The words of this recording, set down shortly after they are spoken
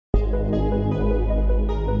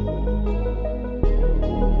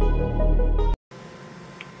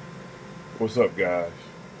What's up, guys?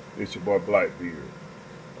 It's your boy Blackbeard.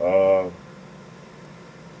 Uh,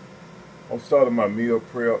 I'm starting my meal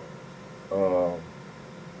prep uh,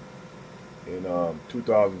 in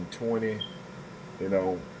 2020.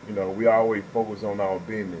 We always focus on our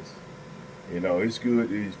business. It's good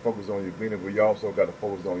to focus on your business, but you also got to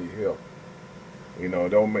focus on your health. It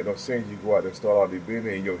don't make no sense you go out and start out your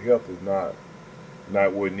business and your health is not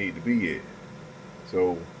where it need to be at.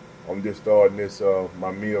 So I'm just starting this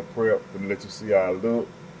my meal prep to let you see how I look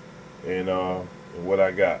and what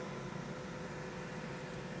I got.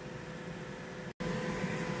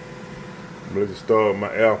 Let's start with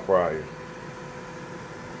my air fryer.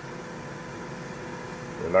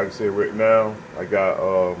 And like I said, right now I got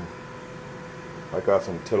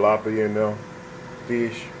some tilapia in there,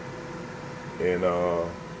 fish, and I'm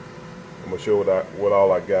gonna show what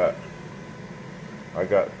all I got. I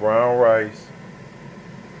got brown rice.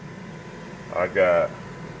 I got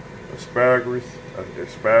asparagus,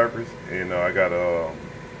 and I got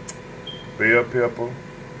bell pepper.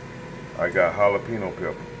 I got jalapeno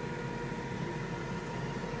pepper.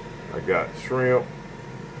 I got shrimp,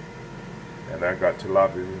 and I got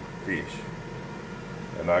tilapia fish.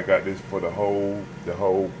 And I got this for the whole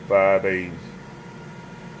 5 days.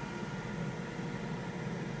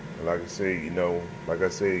 And like I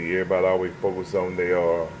said, everybody always focus on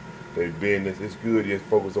their business. It's good to just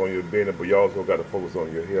focus on your business, but you also got to focus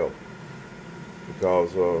on your health.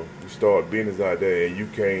 Because you start business out there and you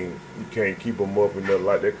can't keep them up and nothing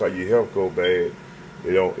like that because your health go bad.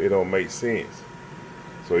 It don't make sense.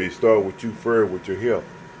 So you start with you first with your health.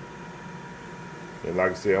 And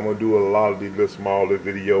like I said, I'm gonna do a lot of these little smaller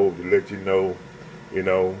videos to let you know,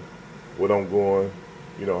 what I'm going,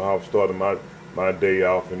 how I'm starting my day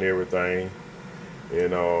off and everything.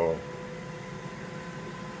 And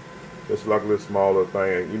just like a little smaller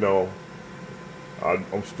thing,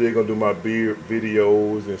 I'm still gonna do my beard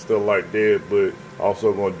videos and stuff like that, but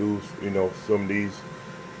also gonna do, some of these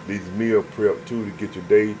meal prep too to get your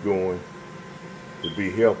day going to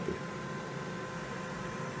be healthy.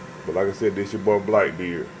 But like I said, this your boy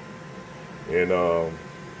Blackbeard, and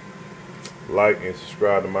like and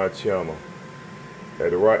subscribe to my channel. On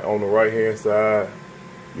the right hand side,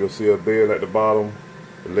 you'll see a bell at the bottom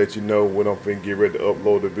to let you know when I'm finna get ready to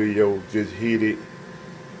upload the video. Just hit it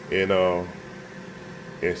and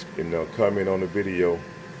comment on the video.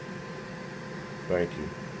 Thank you.